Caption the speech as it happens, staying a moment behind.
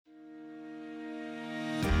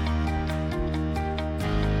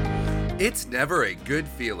It's never a good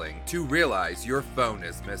feeling to realize your phone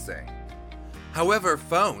is missing. However,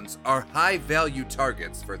 phones are high-value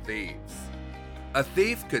targets for thieves. A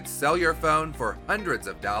thief could sell your phone for hundreds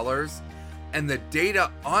of dollars, and the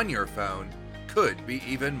data on your phone could be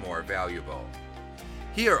even more valuable.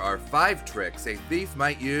 Here are 5 tricks a thief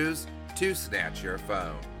might use to snatch your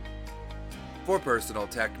phone. For Personal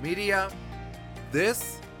Tech Media,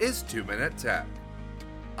 this is 2 Minute Tech.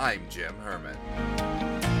 I'm Jim Herman.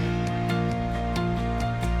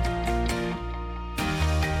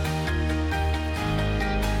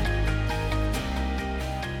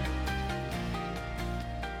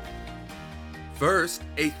 First,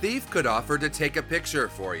 a thief could offer to take a picture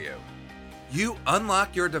for you. You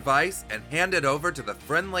unlock your device and hand it over to the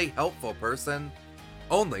friendly, helpful person,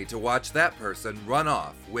 only to watch that person run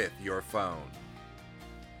off with your phone.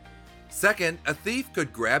 Second, a thief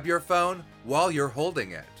could grab your phone while you're holding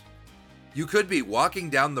it. You could be walking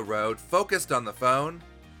down the road focused on the phone,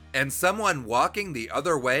 and someone walking the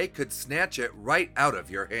other way could snatch it right out of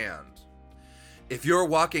your hand. If you're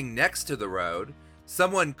walking next to the road,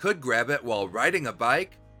 someone could grab it while riding a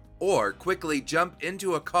bike or quickly jump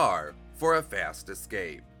into a car for a fast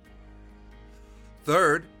escape.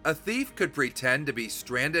 Third, a thief could pretend to be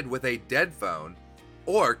stranded with a dead phone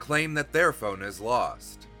or claim that their phone is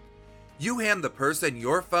lost. You hand the person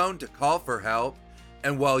your phone to call for help,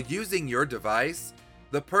 and while using your device,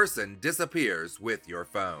 the person disappears with your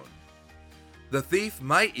phone. The thief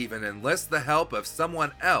might even enlist the help of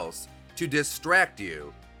someone else to distract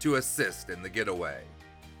you to assist in the getaway.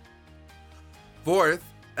 Fourth,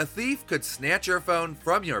 a thief could snatch your phone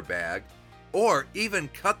from your bag or even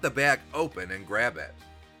cut the bag open and grab it.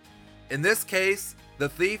 In this case, the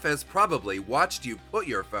thief has probably watched you put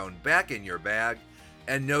your phone back in your bag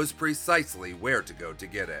and knows precisely where to go to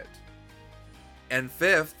get it. And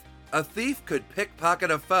fifth, a thief could pickpocket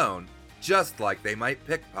a phone just like they might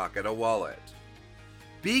pickpocket a wallet.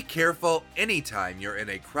 Be careful anytime you're in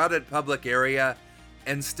a crowded public area,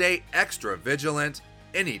 and stay extra vigilant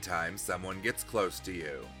anytime someone gets close to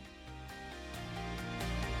you.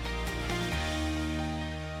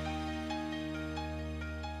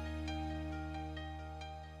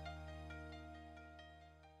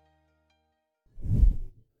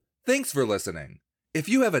 Thanks for listening. If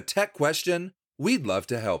you have a tech question, we'd love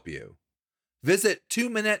to help you. Visit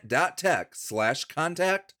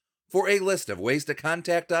 2minute.tech/contact for a list of ways to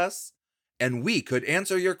contact us, and we could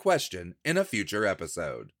answer your question in a future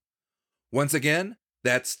episode. Once again,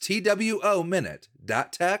 that's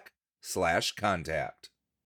TWOminute.tech/contact.